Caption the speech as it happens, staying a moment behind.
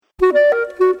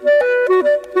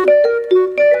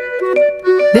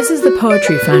This is the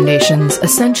Poetry Foundation's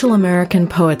Essential American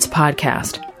Poets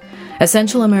podcast.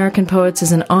 Essential American Poets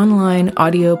is an online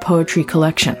audio poetry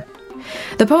collection.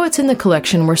 The poets in the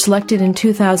collection were selected in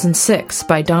 2006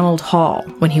 by Donald Hall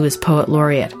when he was Poet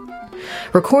Laureate.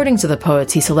 Recordings of the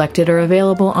poets he selected are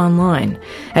available online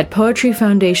at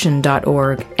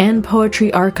poetryfoundation.org and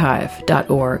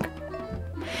poetryarchive.org.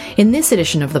 In this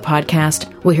edition of the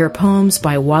podcast, we'll hear poems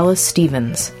by Wallace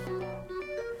Stevens.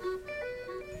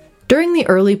 During the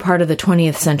early part of the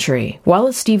 20th century,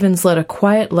 Wallace Stevens led a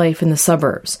quiet life in the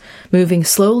suburbs, moving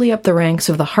slowly up the ranks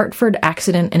of the Hartford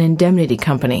Accident and Indemnity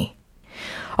Company.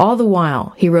 All the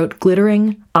while, he wrote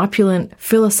glittering, opulent,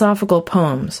 philosophical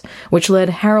poems, which led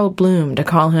Harold Bloom to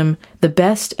call him the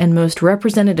best and most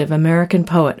representative American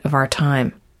poet of our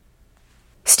time.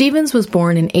 Stevens was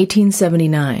born in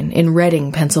 1879 in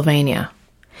Reading, Pennsylvania.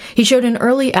 He showed an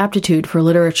early aptitude for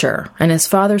literature, and his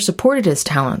father supported his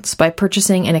talents by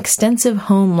purchasing an extensive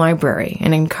home library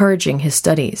and encouraging his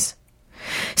studies.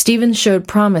 Stevens showed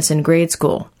promise in grade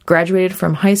school, graduated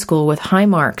from high school with high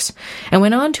marks, and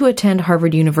went on to attend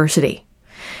Harvard University.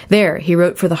 There, he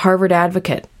wrote for the Harvard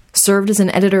Advocate, served as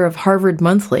an editor of Harvard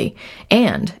Monthly,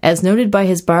 and, as noted by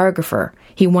his biographer,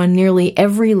 he won nearly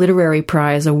every literary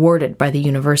prize awarded by the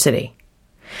university.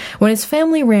 When his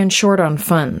family ran short on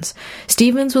funds,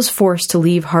 Stevens was forced to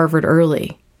leave Harvard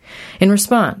early. In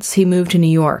response, he moved to New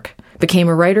York, became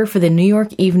a writer for the New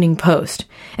York Evening Post,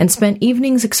 and spent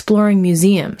evenings exploring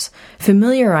museums,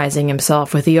 familiarizing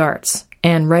himself with the arts,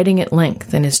 and writing at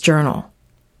length in his journal.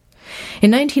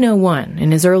 In 1901,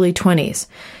 in his early 20s,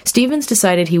 Stevens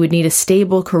decided he would need a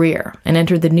stable career and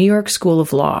entered the New York School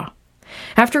of Law.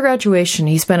 After graduation,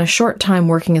 he spent a short time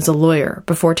working as a lawyer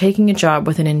before taking a job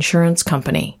with an insurance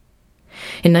company.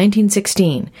 In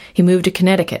 1916, he moved to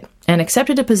Connecticut and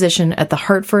accepted a position at the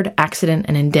Hartford Accident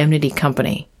and Indemnity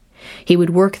Company. He would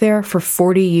work there for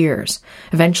 40 years,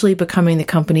 eventually becoming the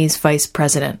company's vice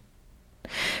president.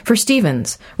 For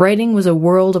Stevens, writing was a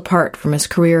world apart from his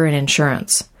career in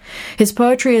insurance. His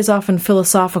poetry is often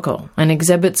philosophical and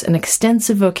exhibits an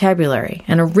extensive vocabulary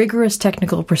and a rigorous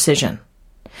technical precision.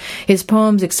 His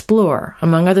poems explore,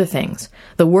 among other things,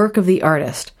 the work of the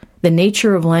artist, the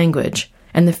nature of language,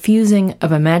 and the fusing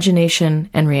of imagination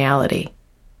and reality.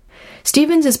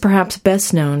 Stevens is perhaps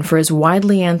best known for his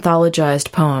widely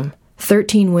anthologized poem,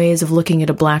 13 Ways of Looking at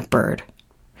a Blackbird.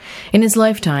 In his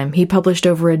lifetime, he published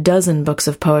over a dozen books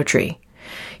of poetry.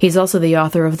 He's also the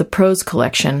author of the prose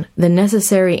collection, The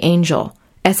Necessary Angel,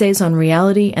 Essays on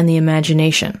Reality and the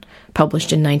Imagination,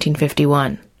 published in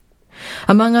 1951.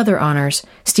 Among other honors,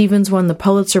 Stevens won the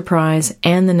Pulitzer Prize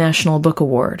and the National Book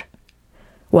Award.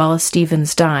 Wallace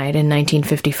Stevens died in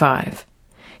 1955.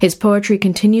 His poetry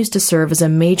continues to serve as a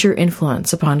major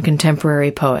influence upon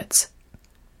contemporary poets.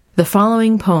 The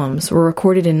following poems were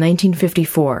recorded in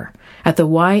 1954 at the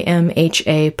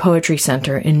YMHA Poetry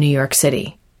Center in New York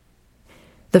City.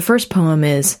 The first poem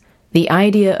is The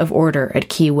Idea of Order at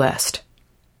Key West.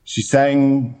 She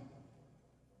sang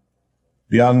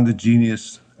beyond the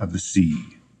genius of the sea.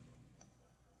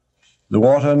 The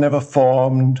water never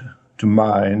formed to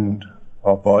mind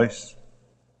or voice,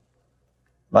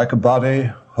 like a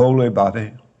body, holy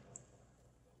body,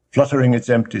 fluttering its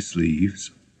empty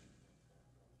sleeves.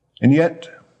 And yet,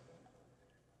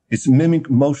 its mimic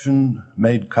motion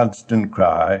made constant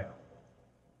cry,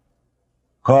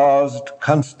 caused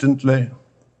constantly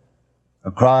a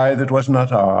cry that was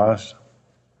not ours,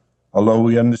 although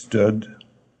we understood,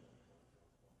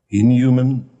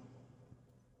 inhuman,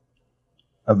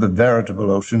 of the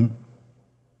veritable ocean.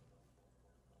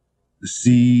 The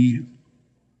sea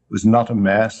was not a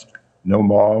mask, no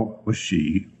more was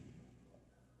she.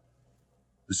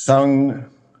 The song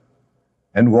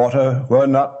and water were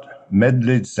not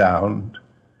medleyed sound,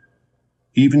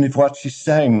 even if what she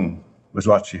sang was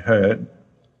what she heard,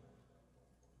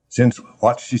 since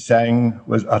what she sang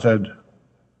was uttered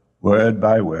word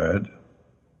by word.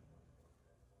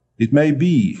 It may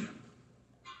be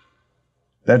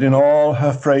that in all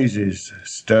her phrases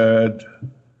stirred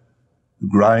the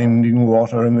grinding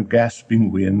water and the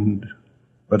gasping wind,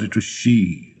 but it was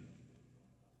she,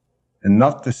 and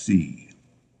not the sea,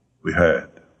 we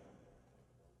heard.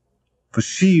 For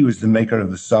she was the maker of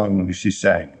the song she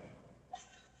sang.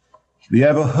 The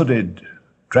ever-hooded,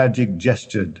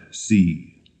 tragic-gestured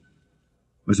sea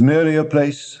was merely a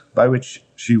place by which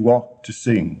she walked to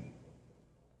sing.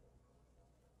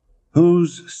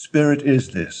 Whose spirit is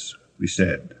this, we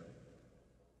said,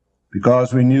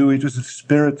 because we knew it was the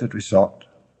spirit that we sought,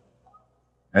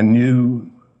 and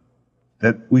knew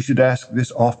that we should ask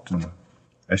this often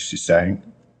as she sang.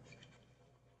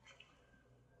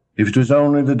 If it was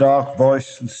only the dark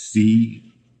voice of the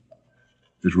sea,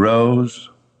 that rose,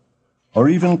 or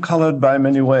even colored by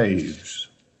many waves,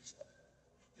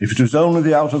 if it was only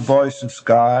the outer voice of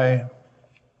sky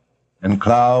and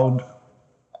cloud,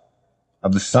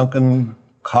 of the sunken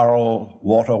coral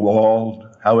water-walled,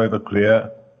 however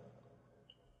clear,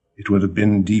 it would have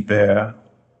been deep air,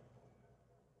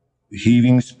 the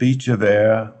heaving speech of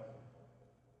air,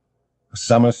 a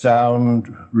summer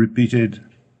sound repeated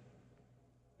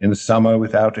in a summer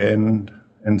without end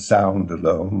and sound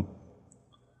alone.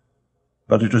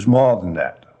 But it was more than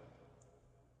that,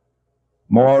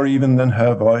 more even than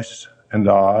her voice and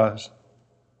ours,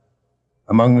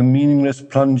 among the meaningless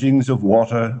plungings of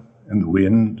water and the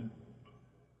wind,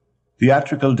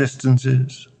 theatrical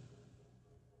distances,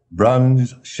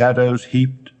 bronze shadows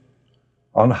heaped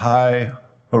on high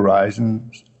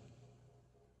horizons,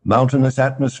 mountainous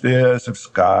atmospheres of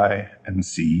sky and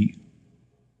sea.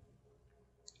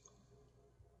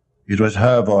 It was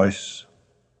her voice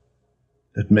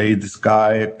that made the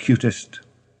sky acutest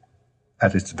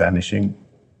at its vanishing.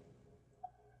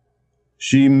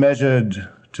 She measured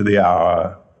to the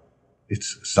hour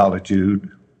its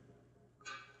solitude.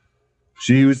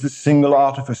 She was the single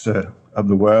artificer of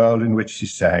the world in which she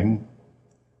sang.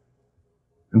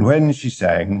 And when she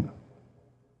sang,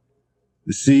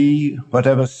 the sea,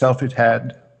 whatever self it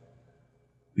had,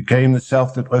 became the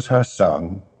self that was her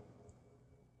song.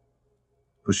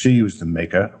 For she was the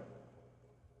maker.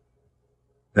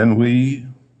 Then we,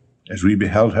 as we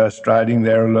beheld her striding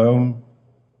there alone,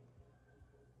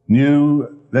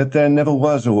 knew that there never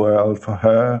was a world for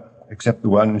her except the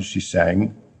one she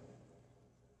sang.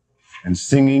 And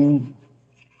singing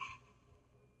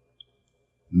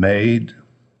made.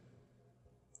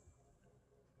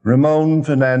 Ramon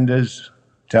Fernandez,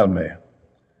 tell me,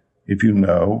 if you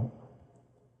know,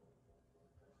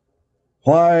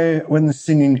 why, when the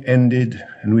singing ended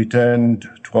and we turned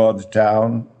toward the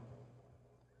town,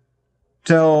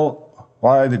 tell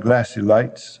why the glassy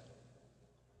lights,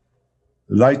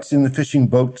 the lights in the fishing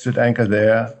boats at anchor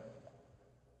there,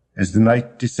 as the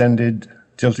night descended,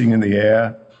 tilting in the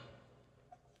air,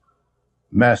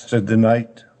 mastered the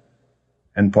night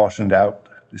and portioned out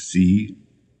the sea,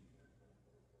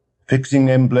 fixing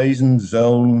emblazoned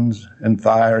zones and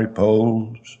fiery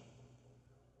poles,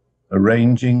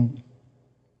 arranging,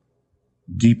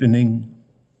 deepening,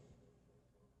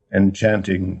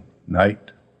 enchanting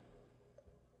night.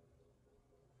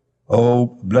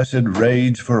 Oh, blessed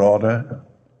rage for order,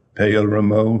 pale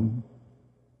Ramon.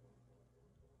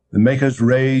 The maker's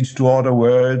rage to order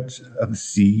words of the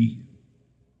sea,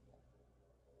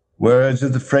 words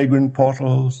of the fragrant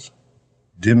portals,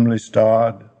 dimly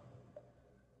starred,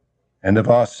 and of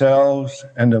ourselves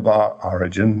and of our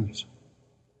origins,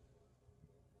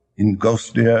 in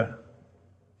ghostlier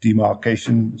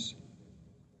demarcations,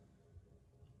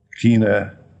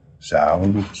 keener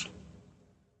sounds.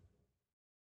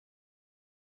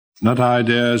 Not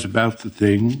ideas about the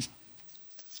thing,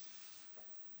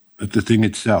 but the thing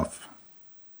itself.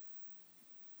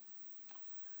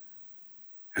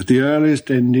 At the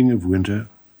earliest ending of winter,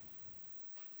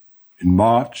 in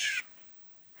March,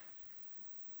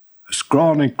 a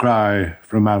scrawny cry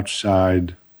from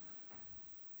outside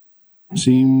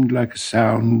seemed like a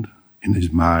sound in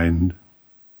his mind.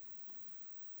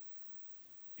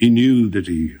 He knew that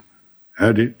he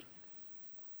heard it,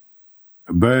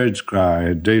 a bird's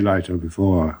cry at daylight or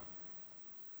before,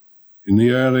 in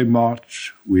the early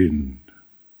March wind.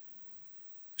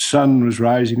 The sun was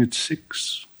rising at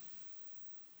 6,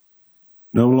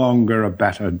 no longer a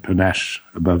battered panache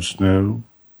above snow.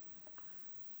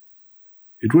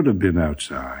 It would have been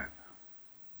outside.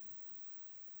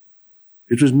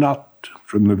 It was not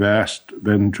from the vast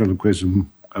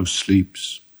ventriloquism of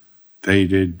sleep's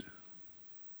faded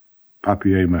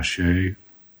papier-mâché.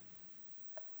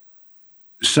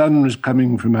 The sun was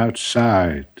coming from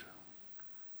outside.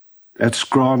 That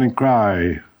scrawny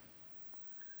cry,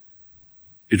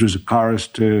 it was a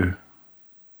chorister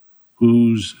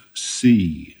whose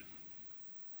sea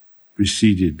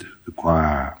preceded the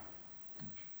choir.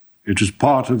 It was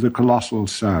part of the colossal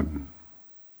sun,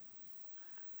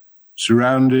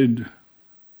 surrounded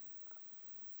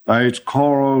by its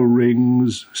coral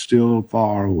rings still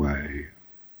far away.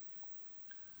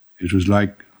 It was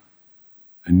like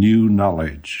a new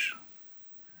knowledge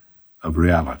of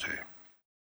reality.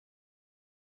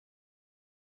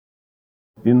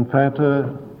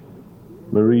 Infanta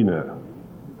Marina.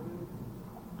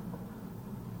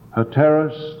 Her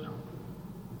terrace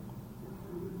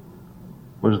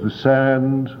was the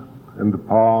sand and the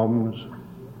palms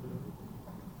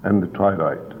and the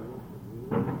twilight.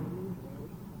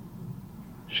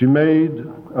 She made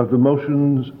of the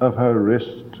motions of her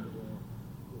wrist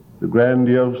the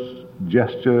grandiose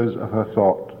gestures of her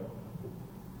thought,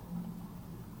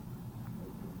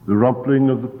 the rumpling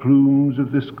of the plumes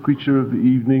of this creature of the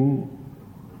evening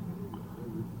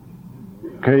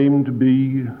came to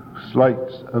be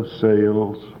sleights of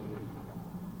sails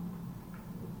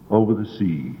over the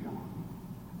sea.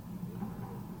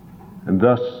 And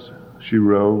thus she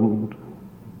roamed,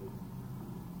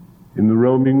 in the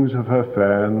roamings of her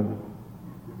fan,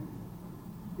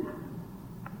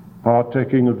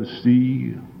 partaking of the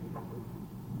sea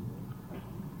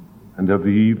and of the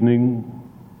evening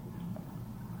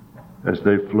as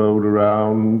they flowed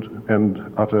around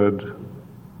and uttered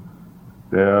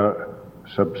their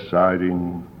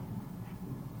subsiding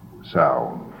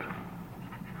sound.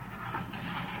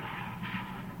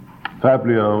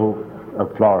 Fabio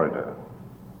of Florida.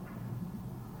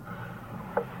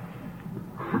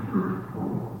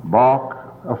 Bark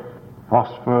of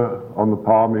phosphor on the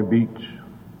palmy beach,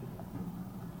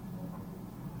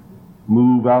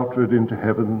 move outward into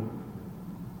heaven,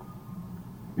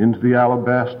 into the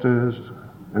alabasters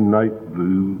and night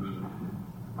blues.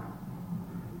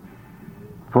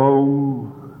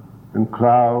 Foam and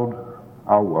cloud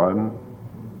are one.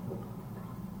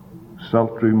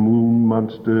 Sultry moon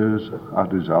monsters are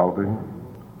dissolving.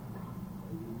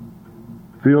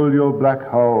 Fill your black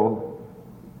hull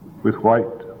with white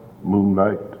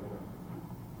moonlight.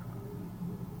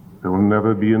 There will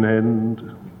never be an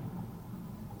end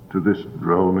to this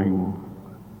droning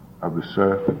of the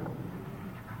surf.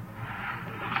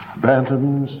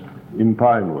 Bantams in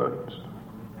pine woods.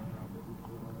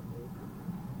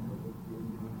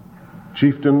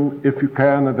 Chieftain, if you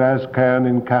can, and as can,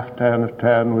 in caftan of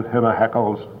tan with henna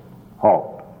hackles,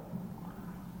 halt.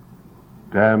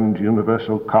 Damned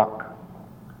universal cock,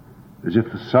 as if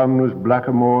the sun was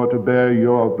blackamoor to bear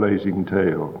your blazing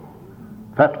tail.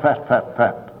 Fat, fat, fat,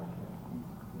 fat.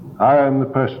 I am the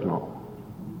personal.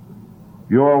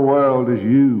 Your world is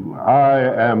you. I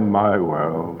am my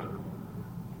world.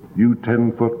 You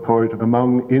 10-foot poet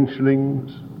among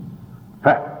inchlings,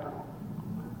 fat.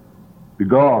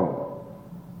 Begone.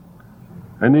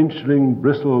 An inchling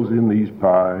bristles in these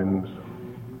pines,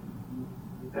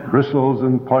 bristles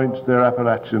and points their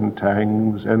Appalachian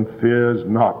tangs, and fears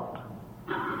not,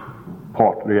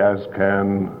 portly as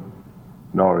can,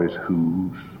 nor his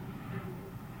hooves.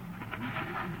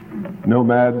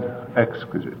 Nomad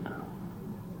exquisite.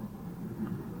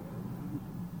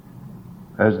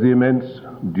 As the immense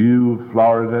dew of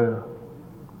Florida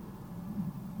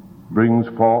brings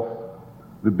forth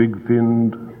the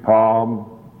big-finned palm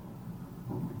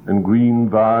and green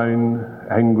vine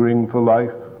angering for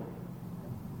life,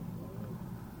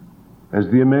 as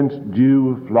the immense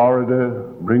dew of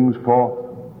Florida brings forth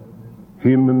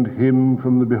him and him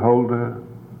from the beholder,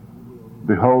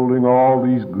 beholding all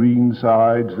these green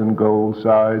sides and gold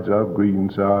sides of green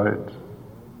sides,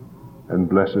 and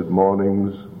blessed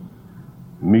mornings,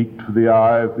 meat for the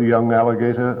eye of the young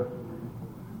alligator,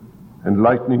 and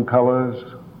lightning colors,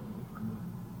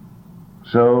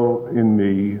 so in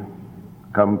me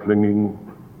come clinging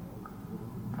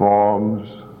forms,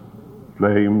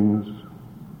 flames,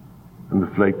 and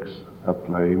the flakes of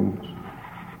flames.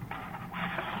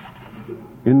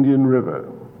 Indian River.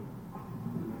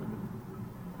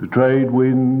 The trade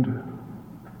wind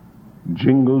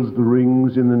jingles the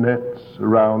rings in the nets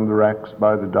around the racks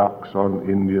by the docks on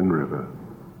Indian River.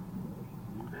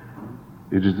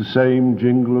 It is the same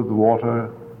jingle of the water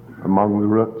among the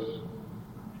roots,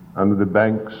 under the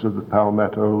banks of the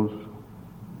palmettos.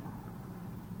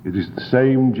 It is the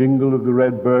same jingle of the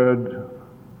red bird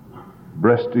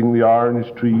breasting the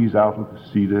orange trees out of the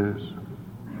cedars.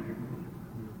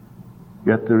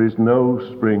 Yet there is no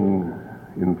spring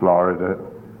in Florida,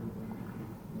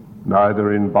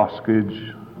 neither in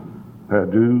Boscage,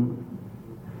 Perdue,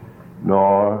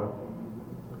 nor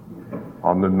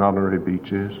on the nunnery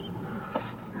beaches.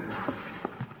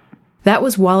 That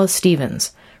was Wallace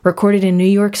Stevens, recorded in New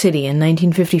York City in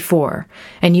 1954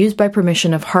 and used by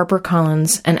permission of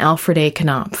HarperCollins and Alfred A.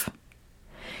 Knopf.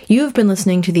 You have been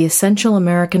listening to the Essential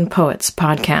American Poets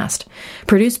podcast,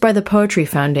 produced by the Poetry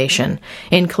Foundation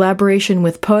in collaboration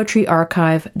with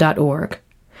poetryarchive.org.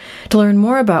 To learn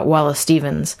more about Wallace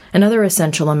Stevens and other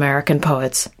essential American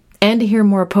poets, and to hear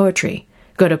more poetry,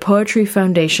 go to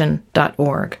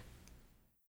poetryfoundation.org.